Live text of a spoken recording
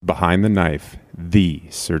Behind the Knife, the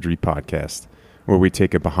surgery podcast, where we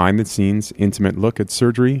take a behind-the-scenes, intimate look at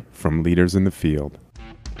surgery from leaders in the field.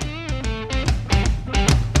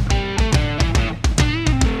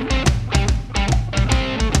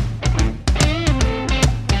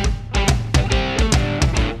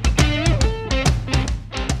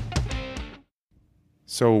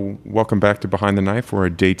 So welcome back to Behind the Knife. We're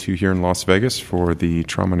at day 2 here in Las Vegas for the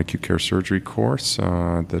Trauma and Acute Care Surgery course,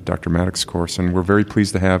 the Dr. Maddox course. And we're very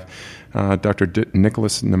pleased to have Dr.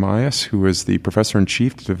 Nicholas Namias, who is the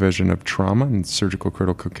Professor-in-Chief, Division of Trauma and Surgical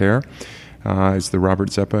Critical Care, is the Robert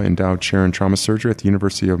Zeppa Endowed Chair in Trauma Surgery at the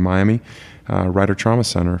University of Miami Ryder Trauma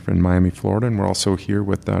Center in Miami, Florida. And we're also here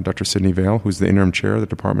with Dr. Sidney Vale, who's the Interim Chair of the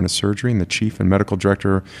Department of Surgery and the Chief and Medical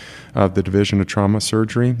Director of the Division of Trauma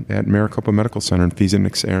Surgery at Maricopa Medical Center in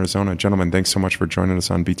Phoenix, Arizona. Gentlemen, thanks so much for joining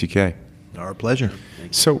us on BTK. Our pleasure.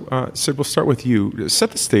 So, Sid, we'll start with you.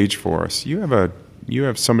 Set the stage for us. You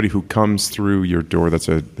have somebody who comes through your door that's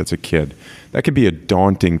a kid. That could be a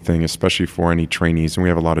daunting thing, especially for any trainees, and we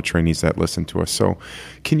have a lot of trainees that listen to us. So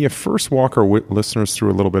can you first walk our listeners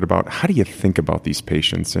through a little bit about how do you think about these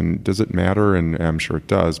patients, and does it matter? And I'm sure it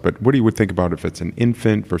does, but what do you think about if it's an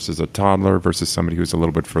infant versus a toddler versus somebody who's a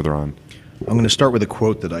little bit further on? I'm going to start with a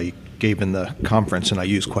quote that I gave in the conference and I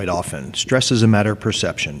use quite often. Stress is a matter of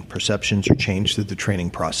perception. Perceptions are changed through the training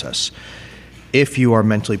process. If you are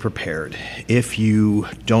mentally prepared, if you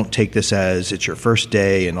don't take this as it's your first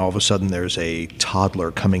day and all of a sudden there's a toddler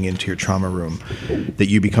coming into your trauma room that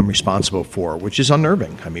you become responsible for, which is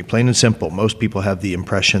unnerving. I mean, plain and simple, most people have the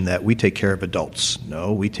impression that we take care of adults.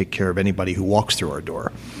 No, we take care of anybody who walks through our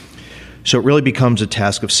door. So it really becomes a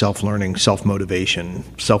task of self-learning,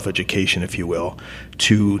 self-motivation, self-education, if you will,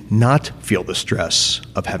 to not feel the stress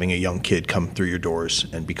of having a young kid come through your doors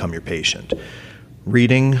and become your patient.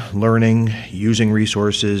 Reading, learning, using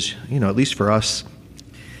resources, at least for us,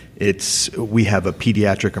 we have a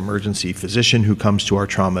pediatric emergency physician who comes to our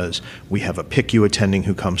traumas. We have a PICU attending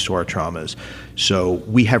who comes to our traumas. So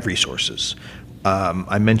we have resources.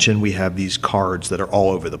 I mentioned we have these cards that are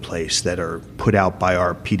all over the place that are put out by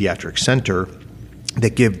our pediatric center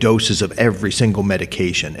that give doses of every single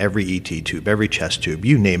medication, every ET tube, every chest tube,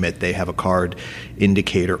 you name it, they have a card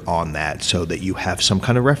indicator on that so that you have some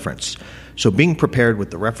kind of reference. So being prepared with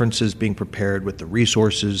the references, being prepared with the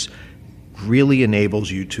resources really enables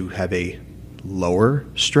you to have a lower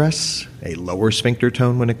stress, a lower sphincter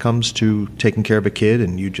tone when it comes to taking care of a kid,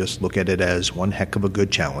 and you just look at it as one heck of a good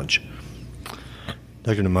challenge.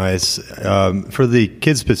 Dr. Namias, for the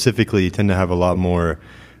kids specifically, you tend to have a lot more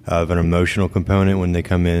of an emotional component when they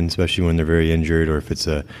come in, especially when they're very injured or if it's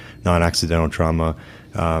a non-accidental trauma.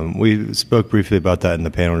 We spoke briefly about that in the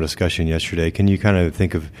panel discussion yesterday. Can you kind of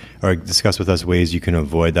think of or discuss with us ways you can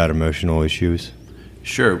avoid that emotional issues?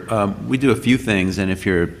 Sure. We do a few things, and if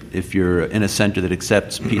you're in a center that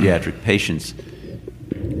accepts pediatric patients,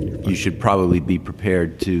 you should probably be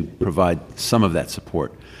prepared to provide some of that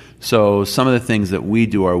support. So some of the things that we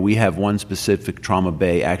do are we have one specific trauma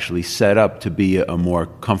bay actually set up to be a more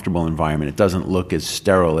comfortable environment. It doesn't look as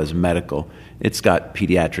sterile as medical. It's got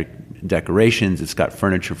pediatric decorations, it's got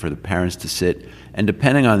furniture for the parents to sit, and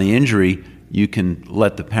depending on the injury, you can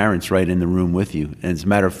let the parents right in the room with you. And as a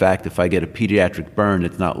matter of fact, if I get a pediatric burn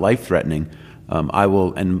that's not life-threatening, I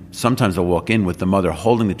will, and sometimes I'll walk in with the mother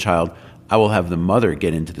holding the child, I will have the mother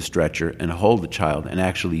get into the stretcher and hold the child and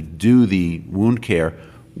actually do the wound care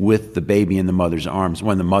with the baby in the mother's arms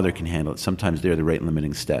when the mother can handle it. Sometimes they're the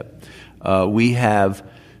rate-limiting step. We have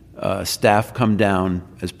staff come down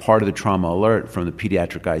as part of the trauma alert from the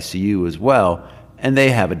pediatric ICU as well, and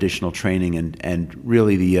they have additional training and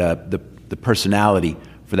really the personality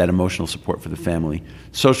for that emotional support for the family.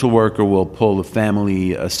 Social worker will pull the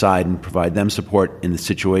family aside and provide them support in the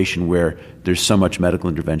situation where there's so much medical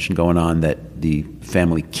intervention going on that the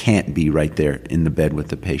family can't be right there in the bed with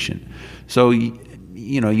the patient. So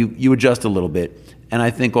you adjust a little bit. And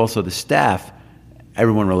I think also the staff,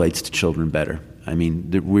 everyone relates to children better. I mean,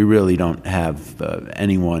 we really don't have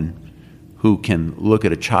anyone who can look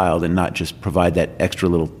at a child and not just provide that extra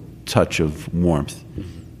little touch of warmth.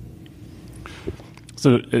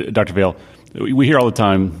 So, Dr. Vale, we hear all the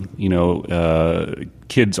time,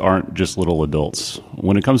 kids aren't just little adults.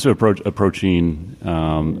 When it comes to approaching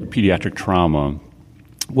pediatric trauma,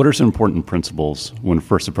 what are some important principles when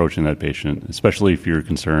first approaching that patient, especially if you're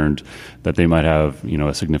concerned that they might have,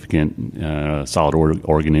 a significant solid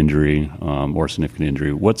organ injury or significant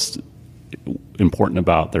injury? What's important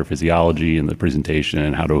about their physiology and the presentation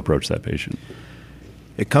and how to approach that patient?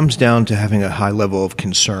 It comes down to having a high level of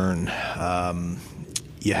concern.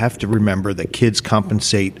 You have to remember that kids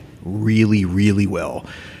compensate really, really well,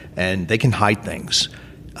 and they can hide things.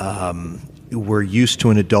 We're used to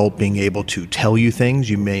an adult being able to tell you things.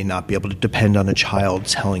 You may not be able to depend on a child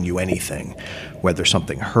telling you anything, whether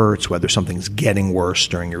something hurts, whether something's getting worse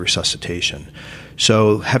during your resuscitation.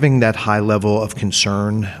 So having that high level of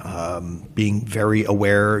concern, being very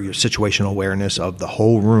aware, your situational awareness of the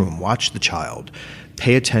whole room, watch the child,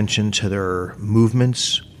 pay attention to their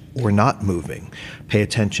movements or not moving, pay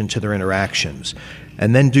attention to their interactions.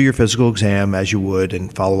 And then do your physical exam as you would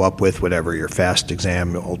and follow up with whatever your fast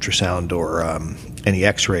exam, ultrasound, or any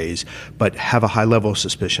x-rays, but have a high level of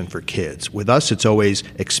suspicion for kids. With us, it's always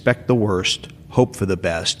expect the worst, hope for the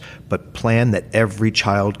best, but plan that every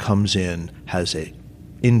child comes in has a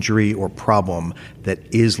injury or problem that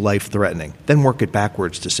is life-threatening. Then work it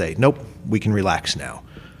backwards to say, nope, we can relax now.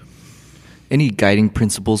 Any guiding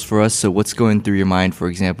principles for us? So what's going through your mind, for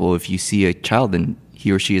example, if you see a child and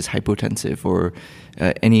he or she is hypotensive, or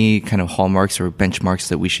any kind of hallmarks or benchmarks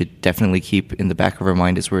that we should definitely keep in the back of our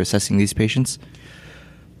mind as we're assessing these patients?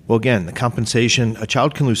 Well, again, the compensation, a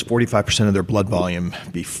child can lose 45% of their blood volume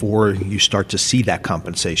before you start to see that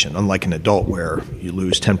compensation, unlike an adult where you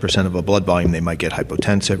lose 10% of a blood volume, they might get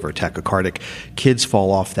hypotensive or tachycardic. Kids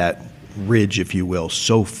fall off that ridge, if you will,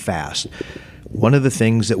 so fast. One of the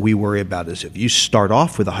things that we worry about is if you start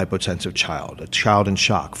off with a hypotensive child, a child in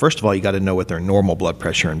shock, first of all, you got to know what their normal blood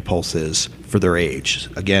pressure and pulse is for their age.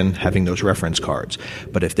 Again, having those reference cards.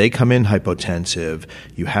 But if they come in hypotensive,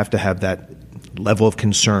 you have to have that level of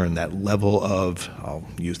concern, that level of, I'll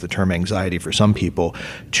use the term anxiety for some people,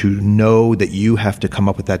 to know that you have to come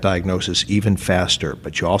up with that diagnosis even faster.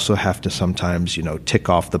 But you also have to sometimes, tick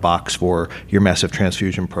off the box for your massive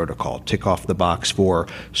transfusion protocol, tick off the box for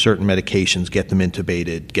certain medications, get them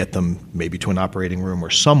intubated, get them maybe to an operating room or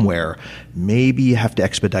somewhere. Maybe you have to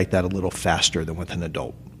expedite that a little faster than with an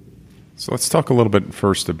adult. So let's talk a little bit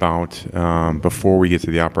first about, before we get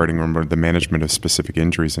to the operating room, the management of specific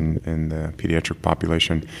injuries in the pediatric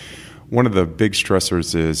population. One of the big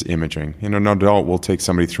stressors is imaging. An adult will take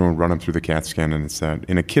somebody through and run them through the CAT scan, and it's that.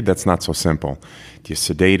 In a kid, that's not so simple. Do you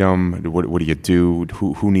sedate them? What do you do?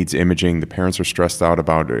 Who needs imaging? The parents are stressed out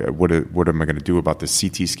about what am I going to do about the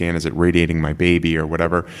CT scan? Is it radiating my baby or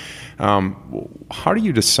whatever? How do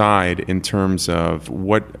you decide in terms of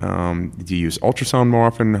what do you use ultrasound more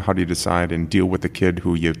often? How do you decide and deal with the kid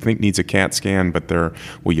who you think needs a CAT scan, but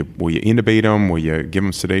will you intubate them? Will you give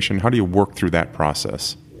them sedation? How do you work through that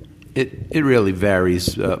process? It really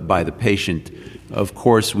varies by the patient. Of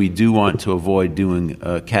course, we do want to avoid doing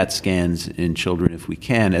CAT scans in children if we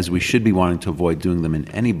can, as we should be wanting to avoid doing them in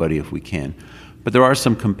anybody if we can. But there are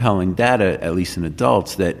some compelling data, at least in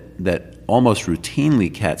adults, that almost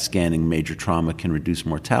routinely CAT scanning major trauma can reduce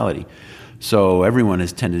mortality. So everyone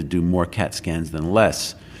has tended to do more CAT scans than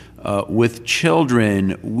less. With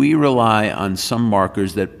children, we rely on some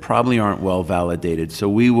markers that probably aren't well validated. So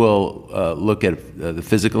we will look at the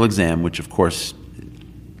physical exam, which of course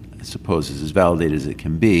I suppose is as validated as it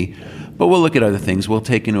can be, but we'll look at other things. We'll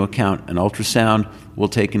take into account an ultrasound, we'll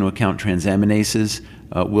take into account transaminases,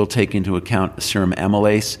 we'll take into account serum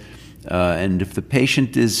amylase, and if the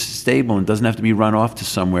patient is stable and doesn't have to be run off to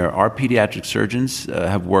somewhere, our pediatric surgeons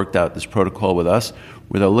have worked out this protocol with us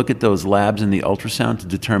where they'll look at those labs in the ultrasound to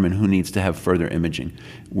determine who needs to have further imaging.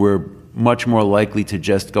 We're much more likely to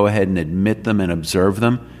just go ahead and admit them and observe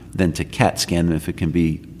them than to CAT scan them if it can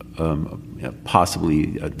be possibly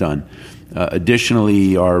done.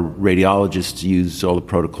 Additionally, our radiologists use all the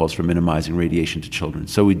protocols for minimizing radiation to children.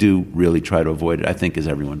 So we do really try to avoid it, I think, as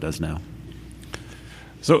everyone does now.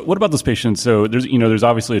 So what about those patients? So there's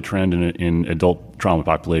obviously a trend in adult trauma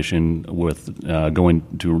population with going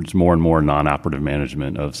towards more and more non-operative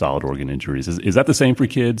management of solid organ injuries. Is that the same for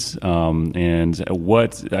kids? And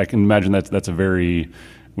what I can imagine that's a very,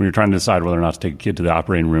 when you're trying to decide whether or not to take a kid to the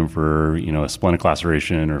operating room for a splenic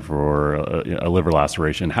laceration or for a liver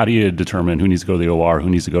laceration, how do you determine who needs to go to the OR,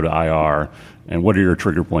 who needs to go to IR, and what are your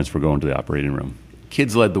trigger points for going to the operating room?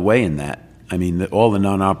 Kids led the way in that. I mean, all the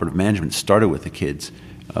non-operative management started with the kids.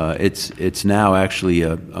 It's now actually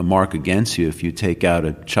a mark against you if you take out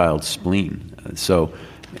a child's spleen. So,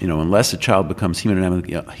 unless a child becomes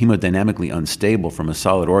hemodynamically unstable from a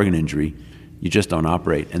solid organ injury, you just don't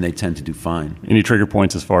operate, and they tend to do fine. Any trigger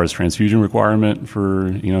points as far as transfusion requirement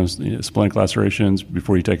for splenic lacerations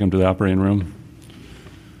before you take them to the operating room?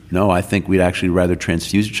 No, I think we'd actually rather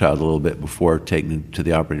transfuse a child a little bit before taking them to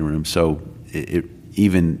the operating room. So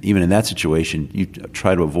even in that situation, you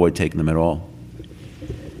try to avoid taking them at all.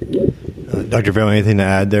 Dr. Farrell, anything to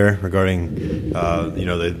add there regarding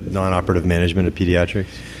the non-operative management of pediatrics?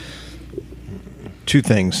 Two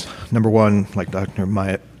things. Number one, like Dr.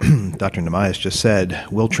 Namias just said,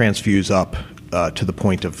 we'll transfuse up to the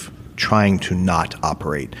point of trying to not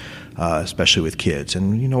operate, especially with kids.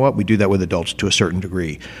 And you know what? We do that with adults to a certain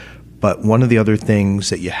degree. But one of the other things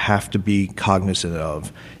that you have to be cognizant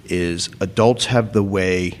of is adults have the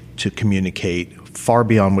way to communicate far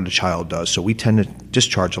beyond what a child does. So we tend to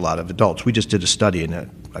discharge a lot of adults. We just did a study, and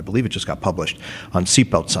I believe it just got published, on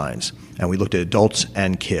seatbelt signs. And we looked at adults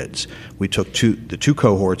and kids. We took the two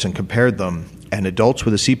cohorts and compared them, and adults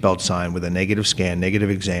with a seatbelt sign with a negative scan, negative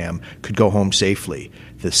exam, could go home safely.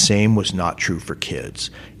 The same was not true for kids,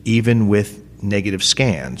 even with negative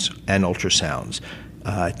scans and ultrasounds.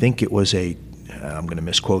 I think it was I'm going to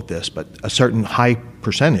misquote this, but a certain high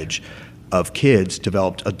percentage of kids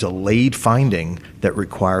developed a delayed finding that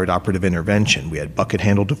required operative intervention. We had bucket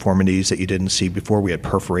handle deformities that you didn't see before. We had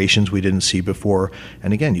perforations we didn't see before.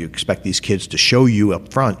 And again, you expect these kids to show you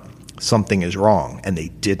up front something is wrong, and they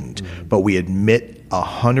didn't. Mm-hmm. But we admit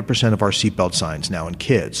 100% of our seatbelt signs now in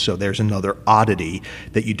kids. So there's another oddity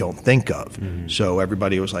that you don't think of. Mm-hmm. So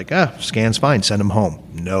everybody was like, scan's fine, send them home.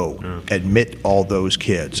 No, admit all those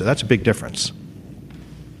kids. So that's a big difference.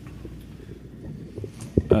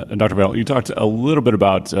 Dr. Bell, you talked a little bit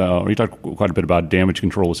about, you talked quite a bit about damage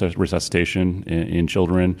control resuscitation in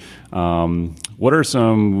children. What are just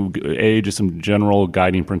some general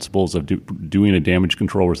guiding principles of doing a damage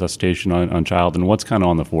control resuscitation on child, and what's kind of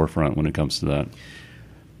on the forefront when it comes to that?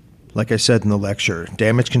 Like I said in the lecture,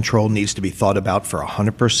 damage control needs to be thought about for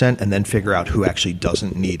 100% and then figure out who actually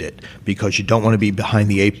doesn't need it, because you don't want to be behind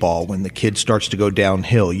the eight ball. When the kid starts to go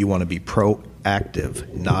downhill, you want to be proactive,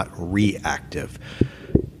 not reactive.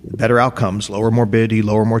 Better outcomes, lower morbidity,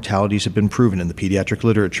 lower mortalities have been proven in the pediatric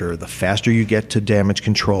literature. The faster you get to damage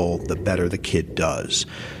control, the better the kid does.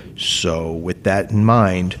 So with that in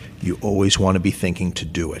mind, you always want to be thinking to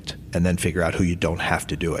do it and then figure out who you don't have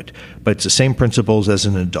to do it. But it's the same principles as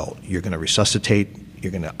an adult. You're going to resuscitate,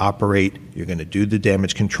 you're going to operate, you're going to do the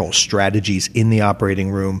damage control strategies in the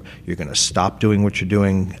operating room. You're going to stop doing what you're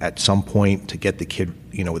doing at some point to get the kid,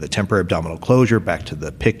 with a temporary abdominal closure back to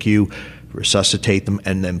the PICU, resuscitate them,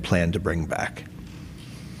 and then plan to bring back.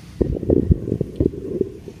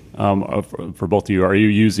 For both of you, are you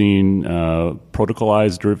using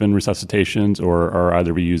protocolized-driven resuscitations, or are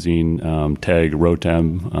either of you using TEG,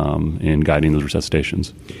 ROTEM in guiding those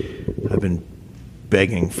resuscitations? I've been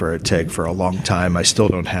begging for a TEG for a long time. I still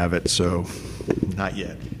don't have it, so not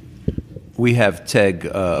yet. We have TEG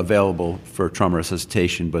available for trauma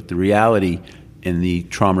resuscitation, but the reality in the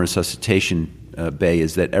trauma resuscitation bay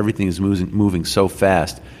is that everything is moving so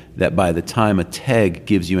fast that by the time a TEG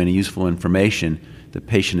gives you any useful information, the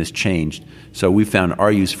patient has changed. So we found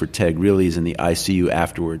our use for TEG really is in the ICU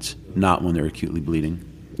afterwards, not when they're acutely bleeding.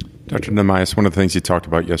 Dr. Namias, one of the things you talked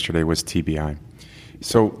about yesterday was TBI.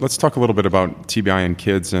 So let's talk a little bit about TBI in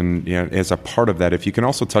kids, and as a part of that, if you can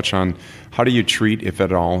also touch on how do you treat, if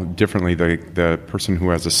at all, differently the person who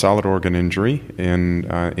has a solid organ injury in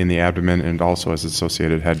the abdomen and also has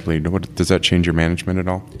associated head bleed. Does that change your management at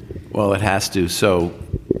all? Well, it has to. So,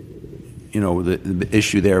 the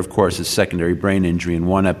issue there, of course, is secondary brain injury, and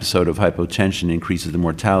one episode of hypotension increases the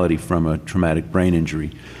mortality from a traumatic brain injury.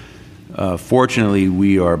 Fortunately,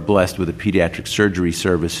 we are blessed with a pediatric surgery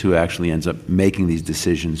service who actually ends up making these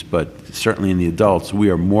decisions, but certainly in the adults, we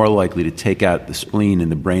are more likely to take out the spleen in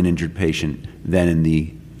the brain-injured patient than in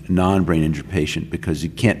the non-brain-injured patient, because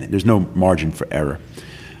there's no margin for error.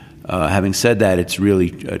 Having said that, it's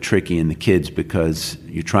really tricky in the kids because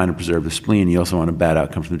you're trying to preserve the spleen. You also want a bad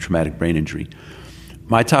outcome from the traumatic brain injury.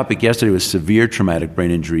 My topic yesterday was severe traumatic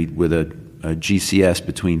brain injury with a GCS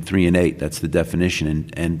between 3 and 8. That's the definition.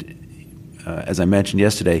 And as I mentioned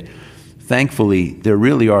yesterday, thankfully, there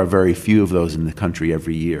really are very few of those in the country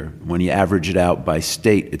every year. When you average it out by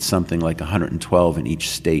state, it's something like 112 in each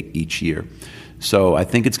state each year. So I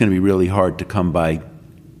think it's going to be really hard to come by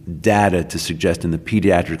data to suggest in the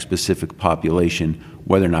pediatric-specific population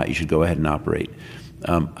whether or not you should go ahead and operate.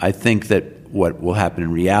 I think that what will happen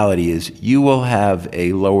in reality is you will have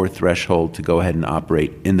a lower threshold to go ahead and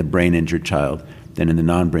operate in the brain-injured child than in the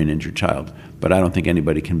non-brain-injured child. But I don't think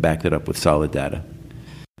anybody can back that up with solid data.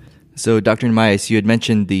 So, Dr. Namias, you had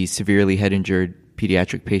mentioned the severely head-injured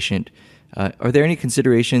pediatric patient. Are there any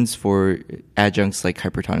considerations for adjuncts like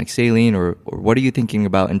hypertonic saline, or what are you thinking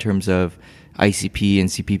about in terms of ICP and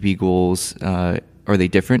CPP goals? Are they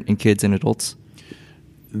different in kids and adults?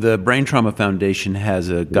 The Brain Trauma Foundation has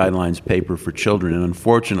a guidelines paper for children, and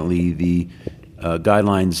unfortunately the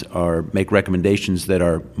guidelines make recommendations that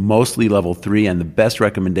are mostly level 3, and the best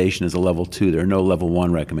recommendation is a level 2. There are no level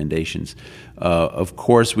 1 recommendations. Of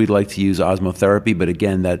course, we'd like to use osmotherapy, but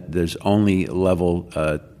again, there's only level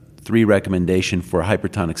 3 recommendation for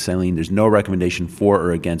hypertonic saline. There's no recommendation for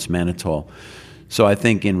or against mannitol. So I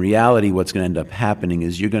think in reality what's going to end up happening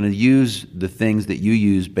is you're going to use the things that you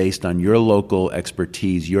use based on your local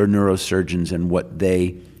expertise, your neurosurgeons, and what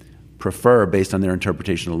they prefer based on their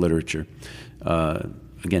interpretation of literature.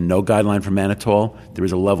 Again, no guideline for mannitol. There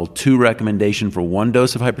is a level 2 recommendation for 1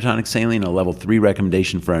 dose of hypertonic saline and a level 3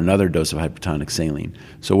 recommendation for another dose of hypertonic saline.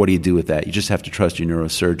 So what do you do with that? You just have to trust your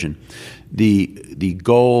neurosurgeon. The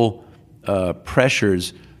goal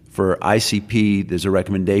pressures for ICP, there's a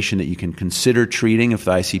recommendation that you can consider treating if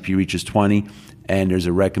the ICP reaches 20, and there's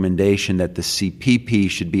a recommendation that the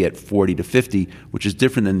CPP should be at 40 to 50, which is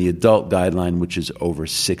different than the adult guideline, which is over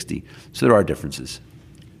 60. So there are differences.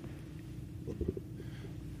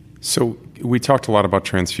 So we talked a lot about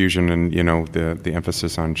transfusion and, the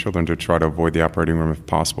emphasis on children to try to avoid the operating room if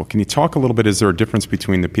possible. Can you talk a little bit, is there a difference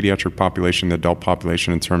between the pediatric population and the adult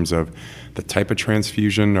population in terms of the type of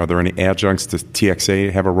transfusion? Are there any adjuncts? Does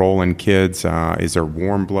TXA have a role in kids? Is there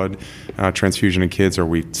warm blood transfusion in kids? Are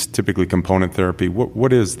we typically component therapy?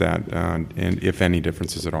 What is that, and if any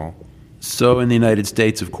differences at all? So in the United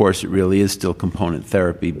States, of course, it really is still component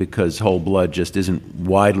therapy because whole blood just isn't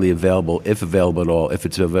widely available, if available at all, if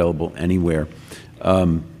it's available anywhere.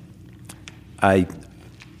 I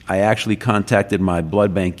actually contacted my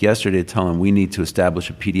blood bank yesterday to tell them we need to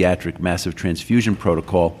establish a pediatric massive transfusion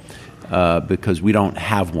protocol because we don't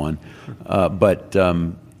have one. But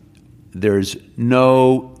there's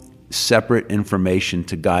no separate information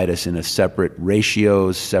to guide us in a separate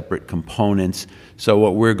ratios, separate components. So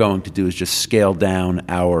what we're going to do is just scale down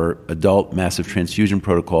our adult massive transfusion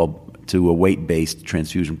protocol to a weight-based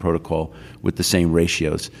transfusion protocol with the same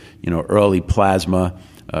ratios. Early plasma,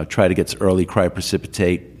 try to get early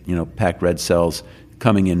cryoprecipitate, packed red cells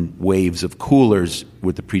coming in waves of coolers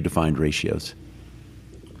with the predefined ratios.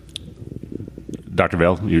 Dr.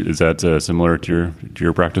 Vale, is that similar to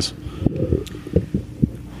your practice?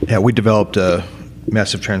 Yeah, we developed a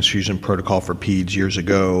massive transfusion protocol for peds years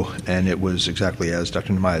ago, and it was exactly as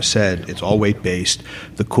Dr. Namias said. It's all weight-based.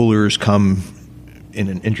 The coolers come in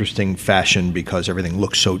an interesting fashion because everything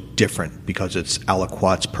looks so different because it's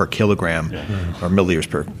aliquots per kilogram, or milliliters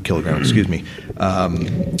per kilogram, excuse me.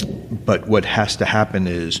 But what has to happen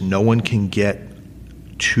is no one can get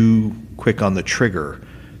too quick on the trigger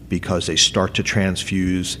because they start to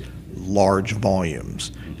transfuse large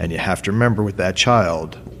volumes. And you have to remember with that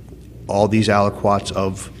child, all these aliquots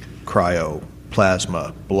of cryo,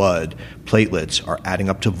 plasma, blood, platelets are adding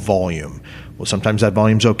up to volume. Well, sometimes that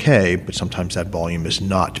volume's okay, but sometimes that volume is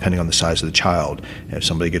not, depending on the size of the child. And if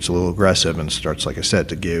somebody gets a little aggressive and starts, like I said,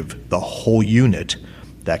 to give the whole unit,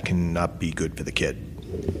 that cannot be good for the kid.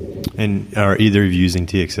 And are either of you using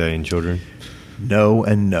TXA in children? No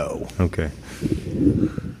and no. Okay.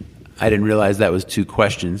 I didn't realize that was 2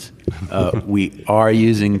 questions. We are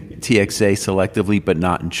using TXA selectively, but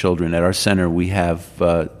not in children. At our center, we have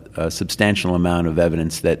a substantial amount of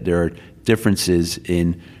evidence that there are differences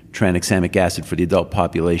in tranexamic acid for the adult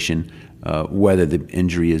population, whether the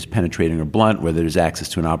injury is penetrating or blunt, whether there's access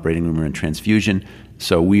to an operating room or a transfusion.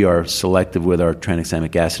 So we are selective with our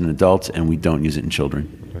tranexamic acid in adults, and we don't use it in children.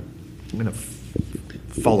 I'm going to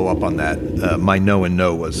follow up on that. My no and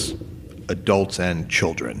no was adults and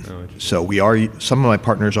children. So some of my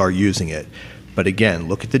partners are using it. But again,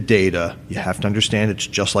 look at the data. You have to understand it's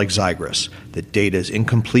just like Xigris. The data is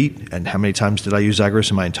incomplete. And how many times did I use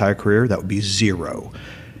Xigris in my entire career? That would be 0.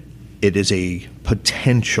 It is a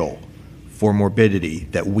potential for morbidity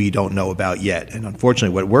that we don't know about yet. And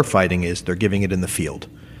unfortunately, what we're fighting is they're giving it in the field.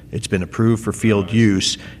 It's been approved for field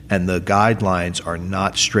use, and the guidelines are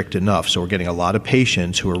not strict enough. So we're getting a lot of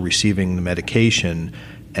patients who are receiving the medication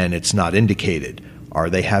and it's not indicated. Are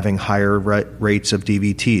they having higher rates of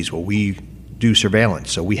DVTs? Well, we do surveillance,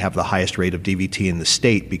 so we have the highest rate of DVT in the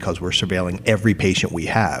state because we're surveilling every patient we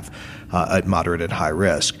have at moderate and high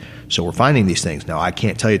risk. So we're finding these things. Now, I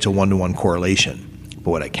can't tell you it's a 1-to-1 correlation,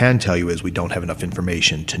 but what I can tell you is we don't have enough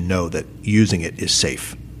information to know that using it is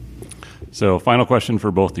safe. So, final question for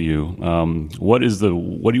both of you: what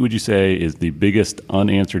would you say is the biggest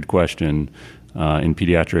unanswered question in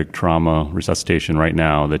pediatric trauma resuscitation right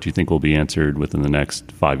now that you think will be answered within the next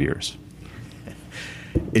 5 years?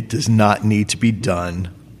 It does not need to be done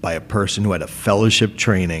by a person who had a fellowship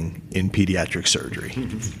training in pediatric surgery.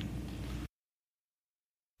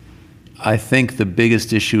 I think the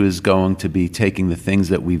biggest issue is going to be taking the things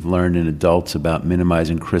that we've learned in adults about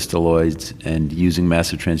minimizing crystalloids and using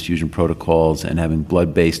massive transfusion protocols and having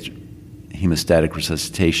blood-based hemostatic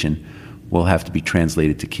resuscitation will have to be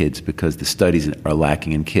translated to kids because the studies are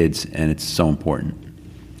lacking in kids, and it's so important.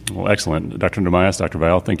 Well, excellent. Dr. Namias, Dr.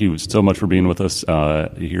 Vile, thank you so much for being with us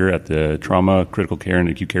here at the Trauma, Critical Care, and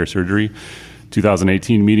Acute Care Surgery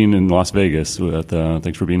 2018 meeting in Las Vegas.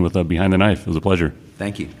 Thanks for being with Behind the Knife. It was a pleasure.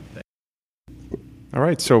 Thank you. All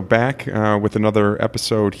right, so back with another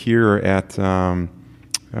episode here at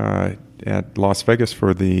Las Vegas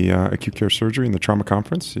for the Acute Care Surgery and the Trauma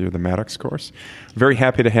Conference, the Maddox course. Very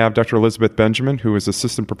happy to have Dr. Elizabeth Benjamin, who is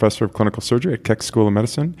Assistant Professor of Clinical Surgery at Keck School of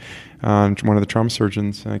Medicine, one of the trauma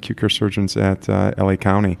surgeons, acute care surgeons at LA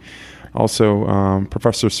County. Also,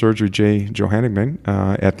 Professor of Surgery Jay Johanningman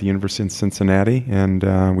at the University of Cincinnati, and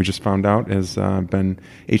we just found out has been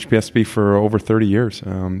HPSB for over 30 years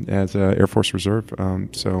as Air Force Reserve.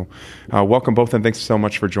 So welcome both, and thanks so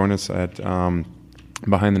much for joining us at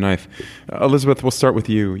Behind the Knife. Elizabeth, we'll start with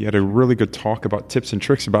you. You had a really good talk about tips and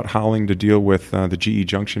tricks about howling to deal with the GE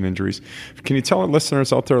junction injuries. Can you tell our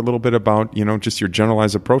listeners out there a little bit about, just your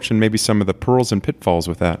generalized approach and maybe some of the pearls and pitfalls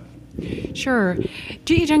with that? Sure.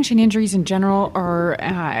 GE junction injuries in general are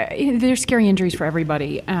they're scary injuries for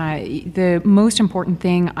everybody. The most important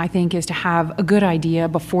thing, I think, is to have a good idea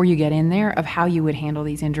before you get in there of how you would handle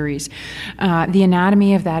these injuries. The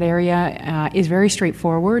anatomy of that area is very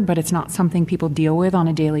straightforward, but it's not something people deal with on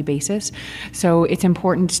a daily basis. So it's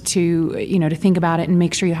important to to think about it and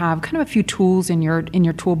make sure you have kind of a few tools in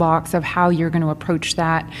your toolbox of how you're going to approach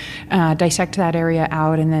that, dissect that area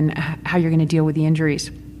out, and then how you're going to deal with the injuries.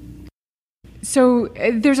 So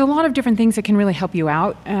there's a lot of different things that can really help you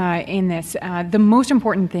out in this. The most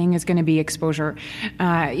important thing is going to be exposure.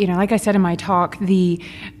 Like I said in my talk,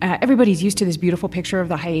 everybody's used to this beautiful picture of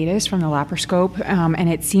the hiatus from the laparoscope, and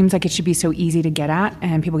it seems like it should be so easy to get at,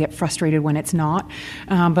 and people get frustrated when it's not.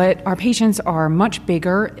 But our patients are much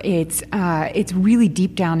bigger. It's really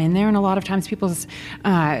deep down in there, and a lot of times people's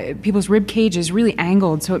rib cage is really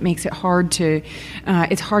angled, so it makes it hard to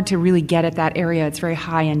really get at that area. It's very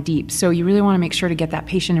high and deep, so you really want to make sure to get that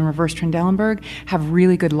patient in reverse Trendelenburg, have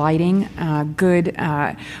really good lighting, good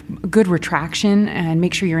retraction, and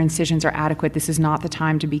make sure your incisions are adequate. This is not the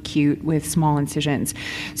time to be cute with small incisions.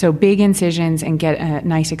 So big incisions and get a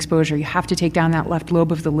nice exposure. You have to take down that left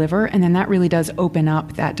lobe of the liver, and then that really does open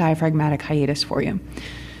up that diaphragmatic hiatus for you.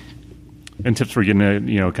 And tips for getting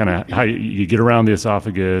kind of how you get around the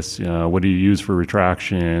esophagus. What do you use for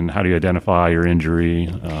retraction? How do you identify your injury?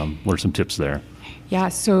 What are some tips there? Yeah,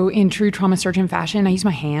 so in true trauma surgeon fashion, I use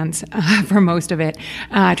my hands for most of it.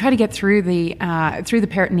 I try to get through the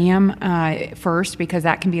peritoneum first, because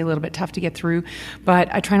that can be a little bit tough to get through. But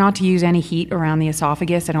I try not to use any heat around the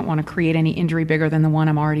esophagus. I don't want to create any injury bigger than the one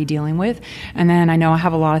I'm already dealing with. And then I know I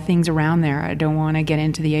have a lot of things around there. I don't want to get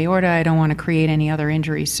into the aorta. I don't want to create any other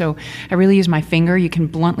injuries. So I really use my finger. You can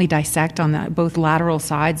bluntly dissect on both lateral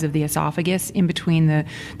sides of the esophagus, in between the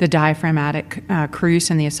diaphragmatic crus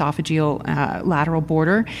and the esophageal lateral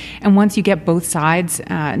border. And once you get both sides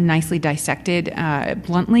nicely dissected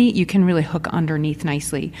bluntly, you can really hook underneath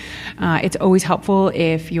nicely. It's always helpful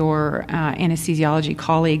if your anesthesiology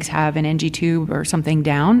colleagues have an NG tube or something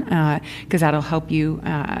down, because that'll help you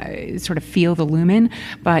sort of feel the lumen.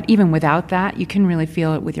 But even without that, you can really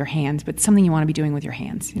feel it with your hands. But it's something you want to be doing with your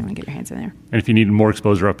hands. You want to get your hands in there. And if you need more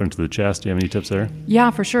exposure up into the chest, do you have any tips there?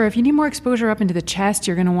 Yeah, for sure. If you need more exposure up into the chest,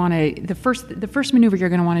 you're going to want to, the first maneuver you're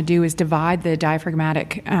going to want to do is divide the diaphragmatic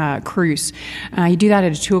crus. You do that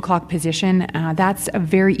at a 2 o'clock position. That's a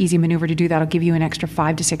very easy maneuver to do. That'll give you an extra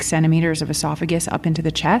 5 to 6 centimeters of esophagus up into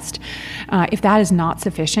the chest. If that is not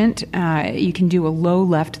sufficient, you can do a low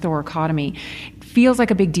left thoracotomy. Feels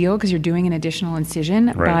like a big deal because you're doing an additional incision,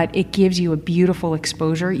 right, but it gives you a beautiful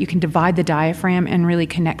exposure. You can divide the diaphragm and really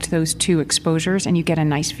connect those two exposures, and you get a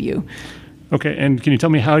nice view. Okay, and can you tell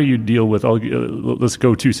me how you deal with, let's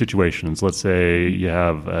go 2 situations. Let's say you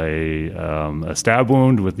have a stab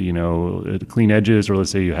wound with, clean edges, or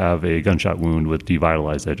let's say you have a gunshot wound with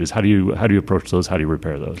devitalized edges. How do you approach those? How do you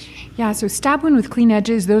repair those? Yeah, so stab wound with clean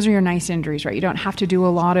edges, those are your nice injuries, right? You don't have to do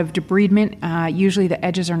a lot of debridement. Usually the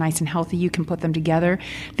edges are nice and healthy. You can put them together.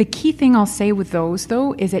 The key thing I'll say with those,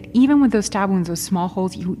 though, is that even with those stab wounds, those small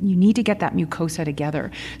holes, you need to get that mucosa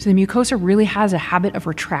together. So the mucosa really has a habit of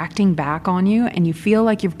retracting back on you, and you feel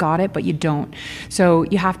like you've got it, but you don't. So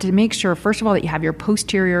you have to make sure, first of all, that you have your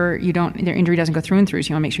posterior, their injury doesn't go through and through, so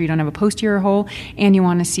you want to make sure you don't have a posterior hole, and you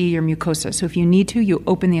want to see your mucosa. So if you need to, you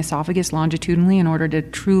open the esophagus longitudinally in order to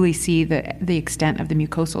truly see the extent of the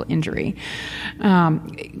mucosal injury.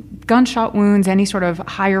 Gunshot wounds, any sort of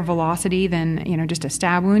higher velocity than just a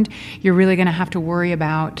stab wound, you're really going to have to worry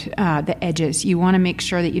about the edges. You want to make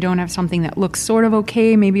sure that you don't have something that looks sort of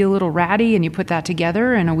okay, maybe a little ratty, and you put that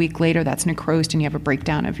together, and a week later that's necrosed and you have a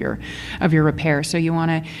breakdown of your repair. So you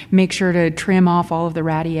want to make sure to trim off all of the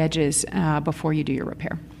ratty edges before you do your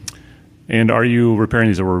repair. And are you repairing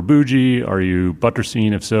these over bougie? Are you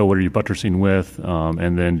buttressing? If so, what are you buttressing with?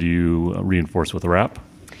 And then do you reinforce with a wrap?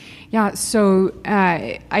 Yeah, so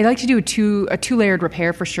I like to do a two-layered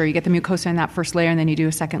repair for sure. You get the mucosa in that first layer, and then you do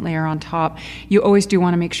a second layer on top. You always do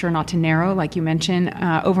want to make sure not to narrow, like you mentioned,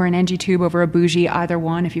 over an NG tube, over a bougie, either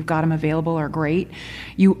one, if you've got them available, are great.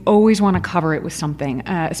 You always want to cover it with something,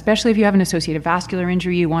 especially if you have an associated vascular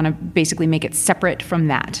injury. You want to basically make it separate from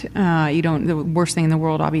that. The worst thing in the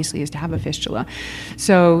world, obviously, is to have a fistula.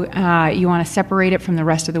 So you want to separate it from the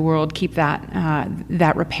rest of the world, keep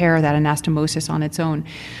that repair, that anastomosis on its own.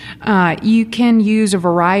 You can use a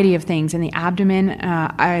variety of things in the abdomen.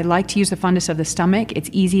 I like to use the fundus of the stomach. It's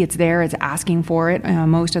easy, it's there, it's asking for it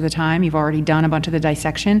most of the time. You've already done a bunch of the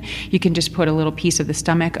dissection. You can just put a little piece of the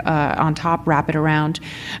stomach on top, wrap it around.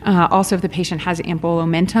 Also, if the patient has ample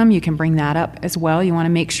omentum, you can bring that up as well. You want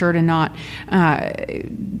to make sure to not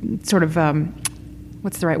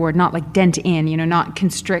what's the right word? Not like dent in, not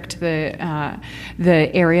constrict the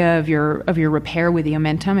area of your repair with the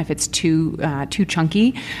omentum if it's too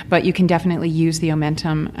chunky. But you can definitely use the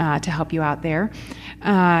omentum to help you out there.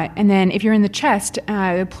 And then if you're in the chest,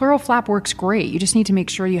 the pleural flap works great. You just need to make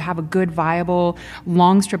sure you have a good, viable,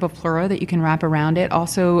 long strip of pleura that you can wrap around it.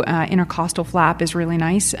 Also, intercostal flap is really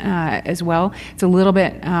nice as well. It's a little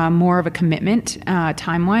bit more of a commitment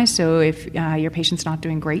time-wise. So if your patient's not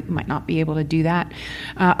doing great, you might not be able to do that.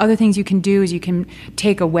 Other things you can do is you can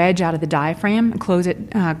take a wedge out of the diaphragm, close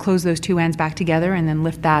those two ends back together, and then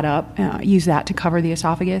lift that up. Use that to cover the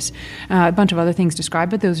esophagus. A bunch of other things described,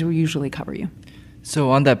 but those will usually cover you.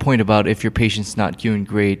 So on that point about if your patient's not doing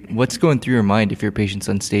great, what's going through your mind if your patient's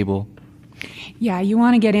unstable? Yeah, you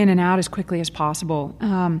want to get in and out as quickly as possible.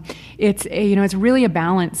 It's really a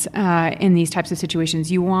balance in these types of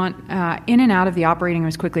situations. You want in and out of the operating room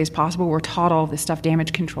as quickly as possible. We're taught all of this stuff,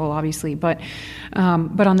 damage control, obviously, but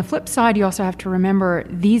on the flip side, you also have to remember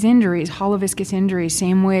these injuries, hollow viscous injuries.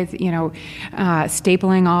 Same with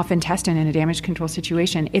stapling off intestine in a damage control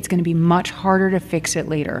situation. It's going to be much harder to fix it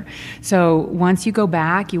later. So once you go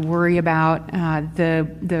back, you worry about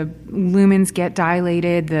the lumens get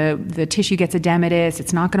dilated, the tissue gets edematous.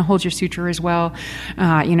 It's not going to hold your suture as well.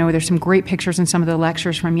 There's some great pictures in some of the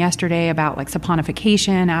lectures from yesterday about like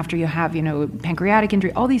saponification after you have, pancreatic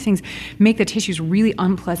injury. All these things make the tissues really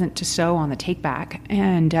unpleasant to sew on the take back.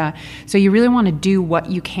 And so you really want to do what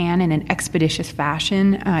you can in an expeditious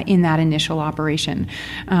fashion in that initial operation.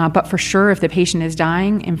 But for sure, if the patient is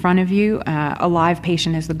dying in front of you, a live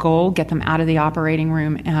patient is the goal. Get them out of the operating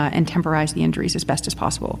room and temporize the injuries as best as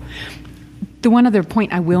possible. The one other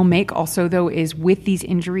point I will make also, though, is with these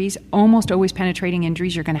injuries, almost always penetrating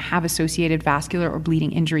injuries, you're going to have associated vascular or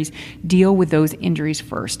bleeding injuries. Deal with those injuries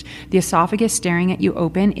first. The esophagus staring at you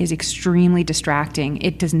open is extremely distracting.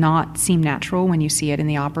 It does not seem natural when you see it in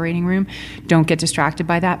the operating room. Don't get distracted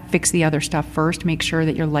by that. Fix the other stuff first. Make sure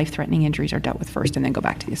that your life-threatening injuries are dealt with first, and then go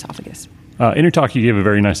back to the esophagus. In your talk, you gave a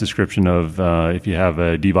very nice description of if you have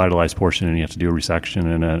a devitalized portion and you have to do a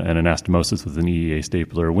resection and an anastomosis with an EEA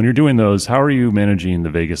stapler. When you're doing those, how are you managing the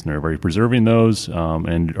vagus nerve? Are you preserving those,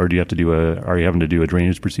 or do you have to do are you having to do a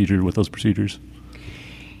drainage procedure with those procedures?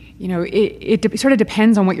 It sort of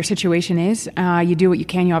depends on what your situation is. You do what you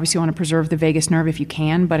can. You obviously want to preserve the vagus nerve if you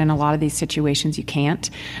can, but in a lot of these situations you can't.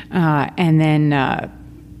 And then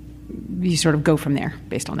you sort of go from there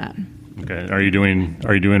based on that. Okay. Are you doing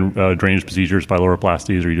drainage procedures,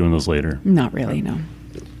 pyloroplasties? Or are you doing those later? Not really, no.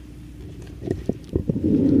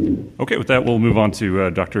 Okay, with that, we'll move on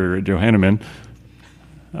to Dr. Johannemann.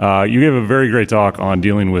 You gave a very great talk on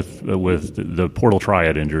dealing with the portal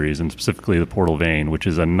triad injuries, and specifically the portal vein, which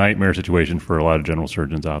is a nightmare situation for a lot of general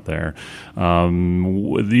surgeons out there.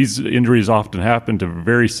 These injuries often happen to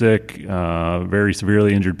very sick, very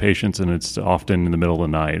severely injured patients, and it's often in the middle of the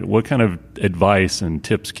night. What kind of advice and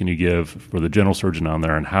tips can you give for the general surgeon on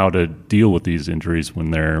there on how to deal with these injuries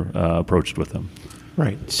when they're approached with them?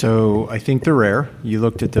 Right. So I think they're rare. You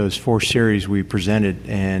looked at those 4 series we presented,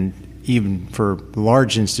 and even for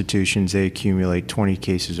large institutions, they accumulate 20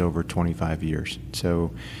 cases over 25 years.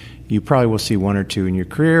 So you probably will see 1 or 2 in your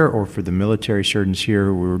career, or for the military surgeons here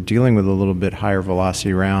who are dealing with a little bit higher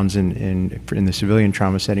velocity rounds in the civilian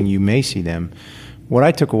trauma setting, you may see them. What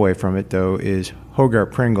I took away from it, though, is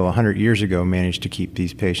Hogarth Pringle 100 years ago managed to keep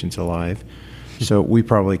these patients alive. So we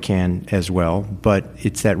probably can as well, but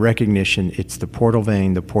it's that recognition, it's the portal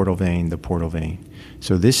vein, the portal vein, the portal vein.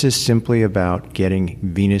 So this is simply about getting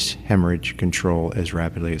venous hemorrhage control as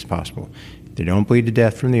rapidly as possible. They don't bleed to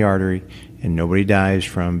death from the artery, and nobody dies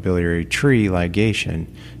from biliary tree ligation,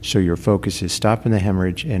 so your focus is stopping the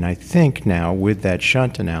hemorrhage. And I think now, with that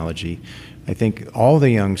shunt analogy, I think all the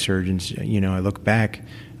young surgeons, I look back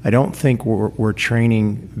I don't think we're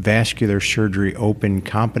training vascular surgery open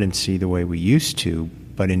competency the way we used to,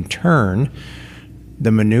 but in turn,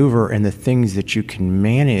 the maneuver and the things that you can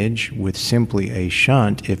manage with simply a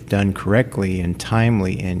shunt, if done correctly and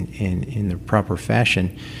timely and in the proper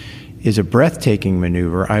fashion, is a breathtaking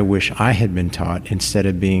maneuver I wish I had been taught instead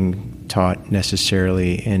of being taught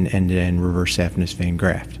necessarily in end-to-end reverse saphenous vein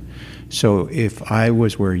graft. So if I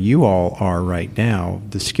was where you all are right now,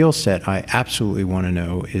 the skill set I absolutely want to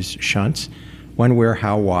know is shunts, when, where,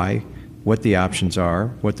 how, why, what the options are,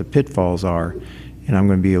 what the pitfalls are, and I'm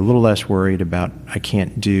going to be a little less worried about I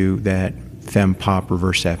can't do that fem-pop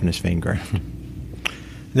reverse saphenous vein graft.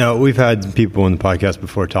 Now, we've had people on the podcast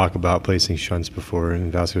before talk about placing shunts before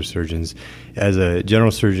in vascular surgeons. As a general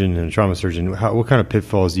surgeon and a trauma surgeon, what kind of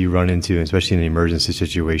pitfalls do you run into, especially in emergency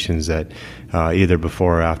situations, that either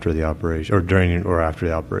before or after the operation, or during or after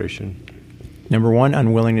the operation? Number one,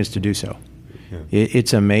 unwillingness to do so. Yeah.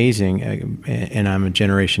 It's amazing, and I'm a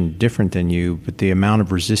generation different than you, but the amount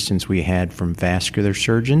of resistance we had from vascular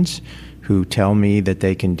surgeons who tell me that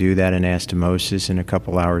they can do that anastomosis in a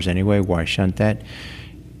couple hours anyway, why shunt that?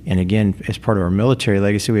 And again, as part of our military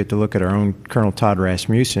legacy, we have to look at our own Colonel Todd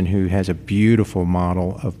Rasmussen, who has a beautiful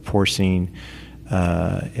model of porcine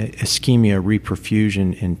ischemia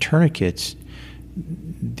reperfusion in tourniquets.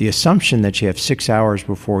 The assumption that you have 6 hours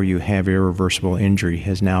before you have irreversible injury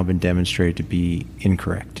has now been demonstrated to be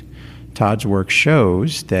incorrect. Todd's work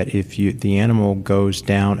shows that if the animal goes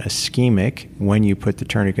down ischemic when you put the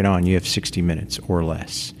tourniquet on, you have 60 minutes or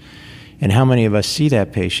less. And how many of us see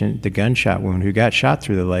that patient, the gunshot wound, who got shot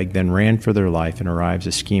through the leg, then ran for their life and arrives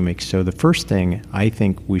ischemic? So the first thing I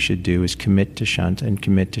think we should do is commit to shunt and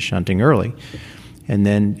commit to shunting early. And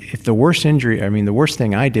then if the worst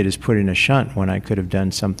thing I did is put in a shunt when I could have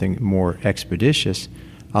done something more expeditious,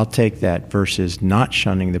 I'll take that versus not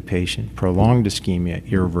shunting the patient, prolonged ischemia,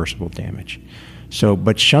 irreversible damage.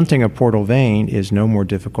 But shunting a portal vein is no more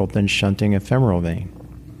difficult than shunting a femoral vein.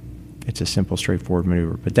 It's a simple, straightforward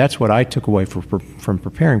maneuver. But that's what I took away from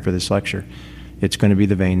preparing for this lecture. It's going to be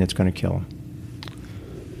the vein that's going to kill him.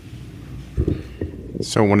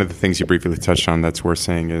 So one of the things you briefly touched on that's worth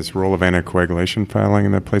saying is role of anticoagulation filing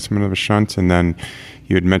in the placement of a shunt. And then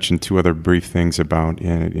you had mentioned two other brief things about,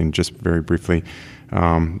 in just very briefly,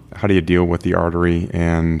 how do you deal with the artery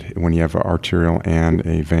and when you have an arterial and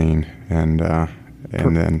a vein and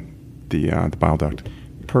then the bile duct?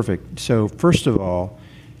 Perfect. So first of all,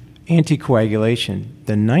 anticoagulation.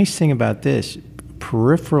 The nice thing about this,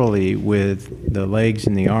 peripherally with the legs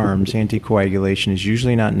and the arms, anticoagulation is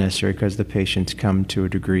usually not necessary because the patients come to a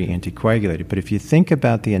degree anticoagulated. But if you think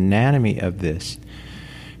about the anatomy of this,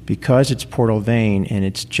 because it's portal vein and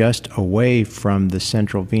it's just away from the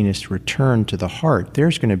central venous return to the heart,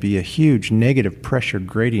 there's going to be a huge negative pressure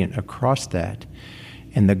gradient across that.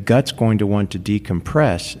 And the gut's going to want to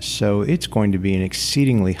decompress, so it's going to be an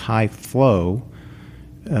exceedingly high flow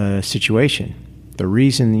situation. The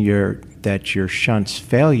reason that your shunts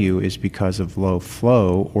fail you is because of low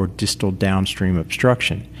flow or distal downstream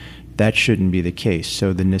obstruction. That shouldn't be the case.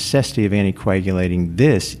 So the necessity of anticoagulating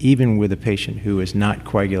this, even with a patient who is not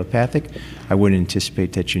coagulopathic, I would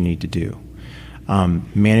anticipate that you need to do.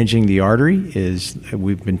 Managing the artery is,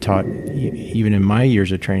 we've been taught, even in my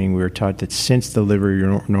years of training, we were taught that since the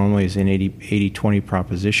liver normally is an 80-20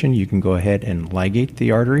 proposition, you can go ahead and ligate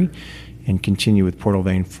the artery and continue with portal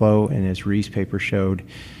vein flow. And as Ree's paper showed,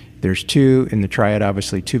 there's two in the triad,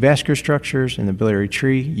 obviously two vascular structures. In the biliary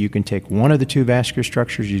tree, you can take one of the two vascular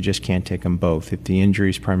structures, you just can't take them both. If the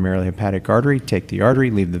injury is primarily hepatic artery, take the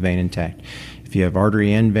artery, leave the vein intact. If you have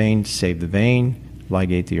artery and vein, save the vein,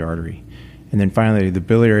 ligate the artery. And then finally, the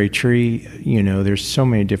biliary tree, there's so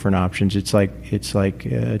many different options. It's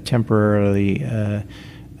like temporarily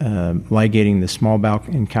ligating the small bowel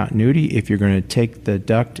in continuity. If you're going to take the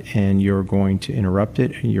duct and you're going to interrupt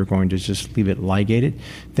it and you're going to just leave it ligated,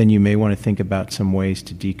 then you may want to think about some ways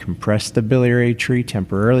to decompress the biliary tree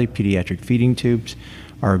temporarily. Pediatric feeding tubes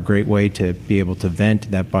are a great way to be able to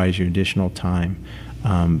vent. That buys you additional time.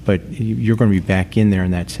 But you're going to be back in there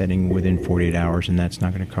in that setting within 48 hours, and that's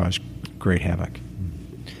not going to cause great havoc.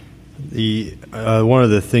 One of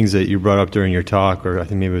the things that you brought up during your talk, or I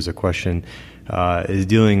think maybe it was a question, is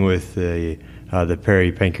dealing with the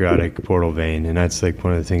peripancreatic portal vein, and that's like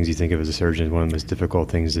one of the things you think of as a surgeon as one of the most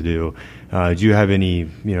difficult things to do. Do you have any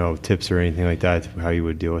tips or anything like that, how you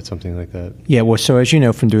would deal with something like that? Yeah, well, so as you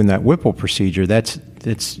know from doing that Whipple procedure,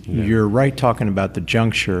 you're right talking about the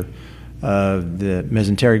juncture the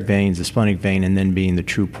mesenteric veins, the splenic vein, and then being the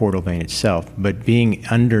true portal vein itself. But being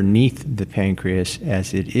underneath the pancreas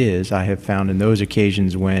as it is, I have found in those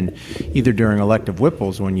occasions when, either during elective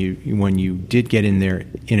Whipples, when you did get in there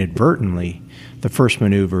inadvertently, the first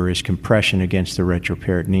maneuver is compression against the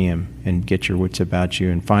retroperitoneum and get your wits about you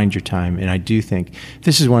and find your time. And I do think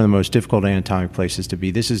this is one of the most difficult anatomic places to be.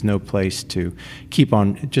 This is no place to keep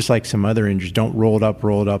on, just like some other injuries, don't roll it up,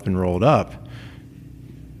 and roll it up.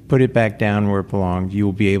 Put it back down where it belongs. You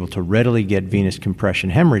will be able to readily get venous compression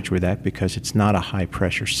hemorrhage with that because it's not a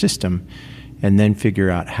high-pressure system, and then figure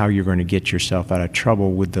out how you're going to get yourself out of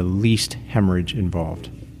trouble with the least hemorrhage involved.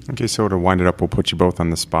 Okay, so to wind it up, we'll put you both on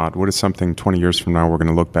the spot. What is something 20 years from now we're going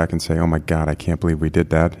to look back and say, oh my God, I can't believe we did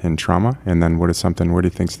that in trauma? And then what is something, what do you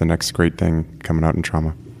think is the next great thing coming out in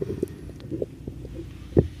trauma?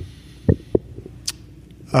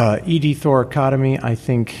 ED thoracotomy, I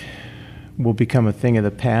think, will become a thing of the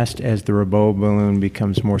past as the Reboa balloon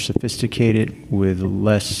becomes more sophisticated with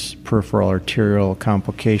less peripheral arterial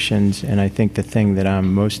complications. And I think the thing that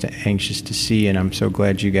I'm most anxious to see, and I'm so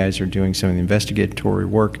glad you guys are doing some of the investigatory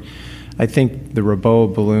work, I think the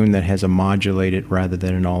Reboa balloon that has a modulated rather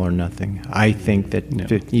than an all or nothing. I think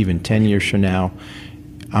that even 10 years from now,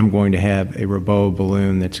 I'm going to have a Reboa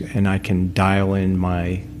balloon and I can dial in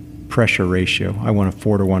my pressure ratio. I want a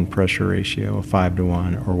 4-to-1 pressure ratio, a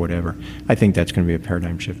 5-to-1, or whatever. I think that's going to be a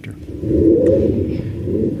paradigm shifter.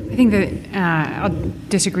 I think that I'll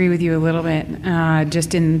disagree with you a little bit.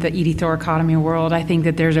 Just in the ED thoracotomy world, I think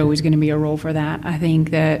that there's always going to be a role for that. I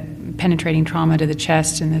think that penetrating trauma to the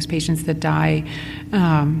chest and those patients that die,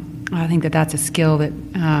 I think that that's a skill that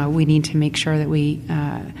we need to make sure that we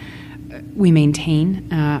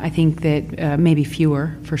maintain. I think that maybe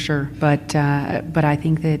fewer for sure, but I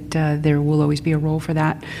think that there will always be a role for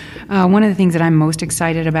that. One of the things that I'm most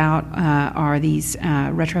excited about are these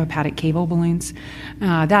retrohepatic cable balloons.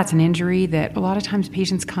 That's an injury that a lot of times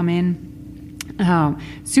patients come in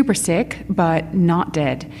super sick, but not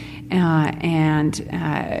dead. In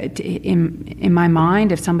my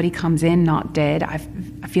mind, if somebody comes in not dead, I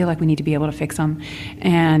feel like we need to be able to fix them.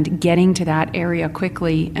 And getting to that area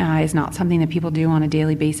quickly is not something that people do on a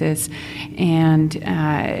daily basis. And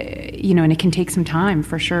it can take some time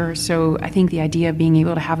for sure. So I think the idea of being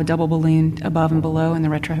able to have a double balloon above and below in the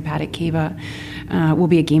retrohepatic cava will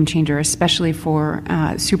be a game changer, especially for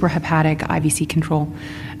suprahepatic IVC control,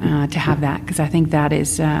 to have that, because I think that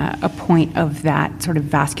is a point of that sort of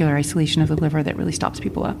vascular isolation of the liver that really stops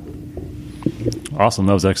people up. Awesome.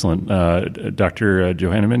 That was excellent. Dr.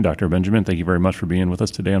 Johannemann, Dr. Benjamin, thank you very much for being with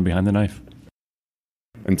us today on Behind the Knife.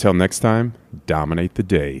 Until next time, dominate the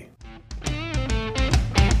day.